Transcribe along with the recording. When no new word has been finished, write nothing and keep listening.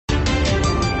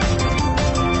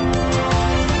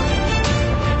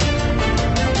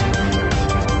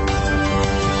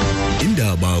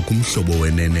umhlobo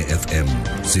wenene FM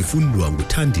zifundwa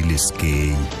nguThandile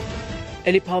Skey.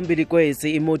 Eliphambili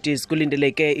kwezi Imoodys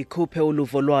kulindeleke ikhuphe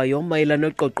uluvo lwayo mayela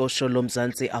noqoqosho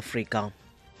lomzantsi Afrika.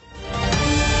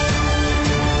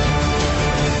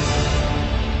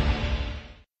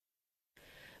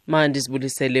 Mandi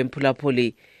sibulisele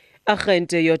mphulaphuli.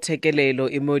 Agente yothekelelo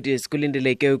Imoodys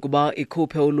kulindeleke ukuba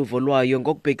ikhuphe uluvo lwayo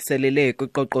ngokubhekiselele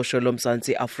kwiqoqosho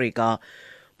lomzantsi Afrika.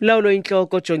 Mlawulo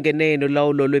inhloko jongene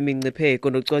nolawulo lwemincipheko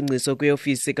nocwangciso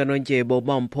kwiofisi kanondyebo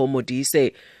Mampho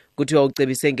Modise kuthiwa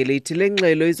ucebise ngelithi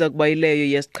lengxelo iza kuba yileyo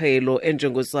yesiqhelo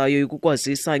enjongo sayo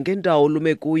ukukwazisa ngendawo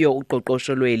lume kuyo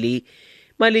uqoqosho lweli.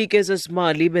 Malike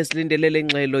zesimali bezilindele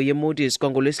lengxelo yeMoodys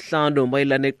kwangolwesihlanu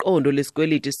mayela neqondo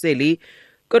lesikweliti seli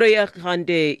kodwa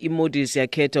iagente iMoodys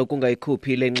yakhetha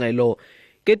ukungayikhuphi lengxelo.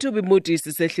 Ngethuba iMoodys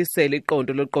isehlisela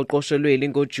iqondo loqoqosho lweli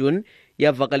ngoJuni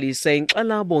yavakalisa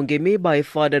inkxalabo ngemiba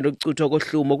efana nokucuthwa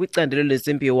kohlumo kwicandelo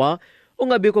lezimbiwa,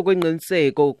 ungabikho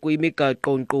kwengqiniseko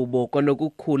kwimigaqo-nkqubo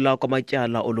kwanokukhula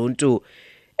kwamatyala oluntu.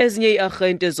 Ezinye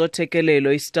iiarhente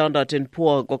zothekelelo iStandard and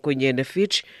Poor kwakunye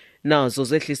neFitch nazo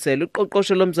zehlisela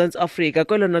uqoqosho lomzantsi Afrika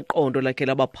kwelona qondo lakhe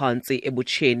labaphantsi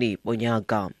ebutsheni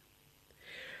bonyaka.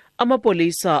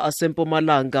 Amapolisa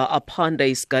asempumalanga aphanda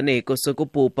isiganeko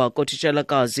sokubhubha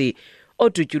kotitshalakazi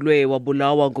odutyulwe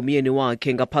wabulawa ngumyeni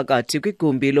wakhe ngaphakathi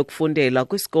kwigumbi lokufundela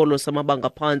kwisikolo samabanga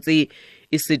phantsi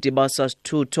iSidiba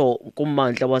Sasithutho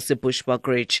kummandla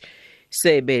waseBushbuckridge.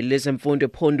 Sebe lezemfundo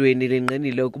ephondweni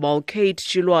linqinile ukuba uKate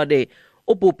Chilwane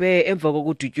ubhubhe emva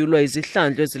kokudutyulwa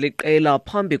izihlandlo eziliqela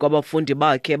phambi kwabafundi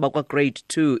bakhe bakwa-Grade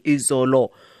 2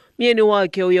 izolo. Myeni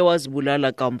wakhe uye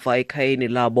wazibulala kamva ekhayeni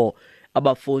labo.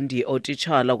 Abafundi,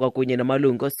 otitshala kwakunye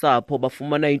namalungu osapho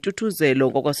bafumana intuthuzelo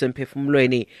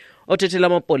ngokwasemphefumlweni. Othethela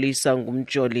amapolisa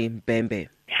ngumjoli Mbembe.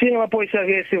 Singamapolisa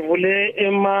ke sivule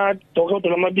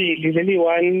emadokodolo amabili, leli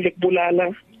 1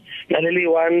 lekubulala naleli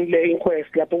 1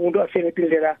 le-inquest lapho umuntu afike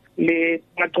indlela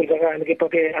lengaqonzakali kepha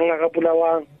ke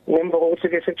angakabulawanga. Ngemva kokuthi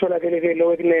ke sekutholakele ke lo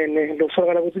wekunene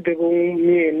lokutholakala ukuthi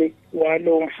bekungumyeni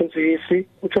walo mfundisi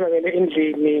utholakele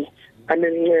endlini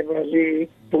anenceba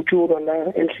libhutshulwa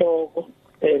la enhloko.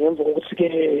 Ngemva kokuthi ke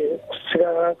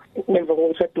ngemva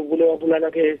kokuthi adubule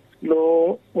wabulala ke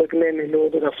lo wekunene lo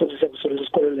bekafundisa kusona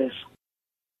isikole leso.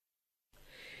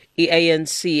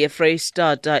 I-ANC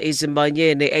eFreystata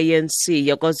izimbanye ne-ANC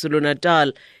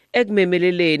yaKwaZulu-Natal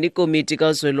ekumemeleleni ikomiti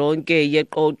kazwelonke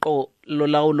yeqoqo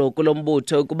lolawulo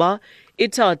kulombutho ukuba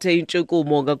ithathe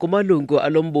intshukumo ngakumalungu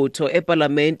alombutho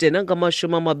epalamente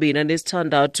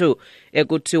nangama-26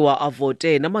 ekuthiwa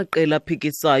avote namaqela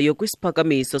aphikisayo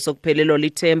kwisiphakamiso sokuphelelwa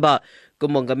lithemba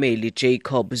kumongameli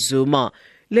Jacob Zuma.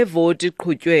 Le voti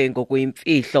iqhutywe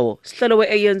ngokuyimfihlo. Sihlalo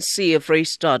we-ANC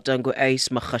eFreystata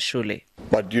ngu-Ace Magashule.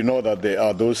 But you know that there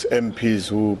are those MPs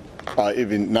who are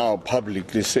even now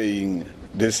publicly saying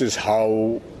this is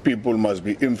how people must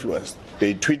be influenced.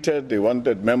 They tweeted, they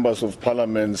wanted members of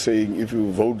parliament saying if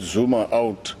you vote Zuma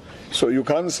out. So you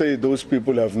can't say those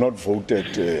people have not voted,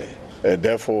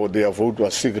 therefore their vote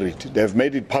was secret. They have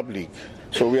made it public.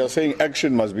 So we are saying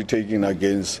action must be taken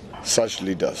against such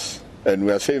leaders. And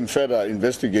we are saying further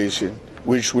investigation,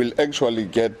 which will actually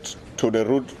get to the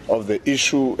root of the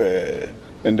issue,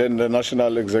 and then the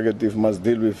national executive must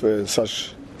deal with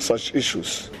such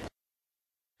issues.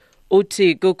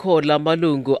 Uthi kukho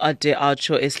lamalungu ade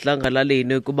atsho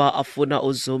esidlangalaleni ukuba afuna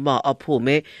uZuma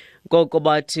aphume ngoko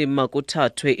bathi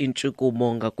makuthathwe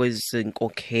intshukumo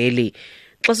ngakwezinkokheli.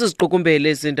 Xa siziqukumbele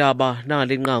izindaba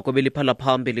nali nqaku beliphala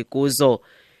phambili kuzo.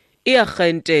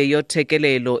 Iagente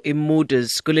yothekelelo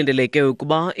Imoodys kulindeleke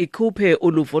ukuba ikhuphe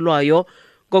uluvo lwayo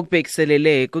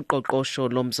ngokubhekiselele kwiqoqosho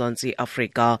lomzantsi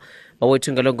Afrika.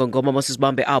 Bawethu ngalongo ngoma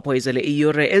masizibambe apho izele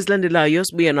iyure ezilandelayo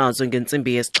sibuya nazo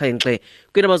ngentsimbi yesixhenxe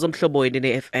kwindaba zomhlobo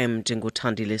wenene FM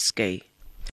ndinguThandile Skey.